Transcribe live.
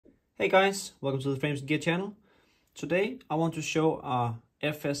Hey guys, welcome to the Framesandgear channel. Today I want to show our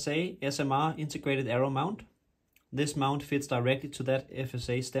FSA SMR integrated aero mount. This mount fits directly to that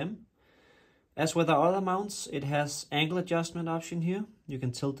FSA stem. As with our other mounts, it has angle adjustment option here. You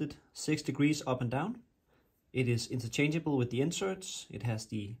can tilt it 6 degrees up and down. It is interchangeable with the inserts. It has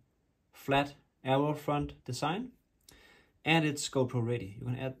the flat Aerofront design and it's GoPro ready. You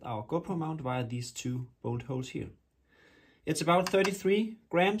can add our GoPro mount via these two bolt holes here. It's about 33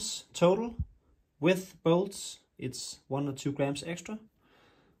 grams total. With bolts, it's 1 or 2 grams extra.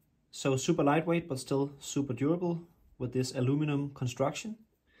 So super lightweight, but still super durable with this aluminum construction.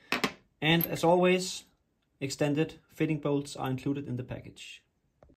 And as always, extended fitting bolts are included in the package.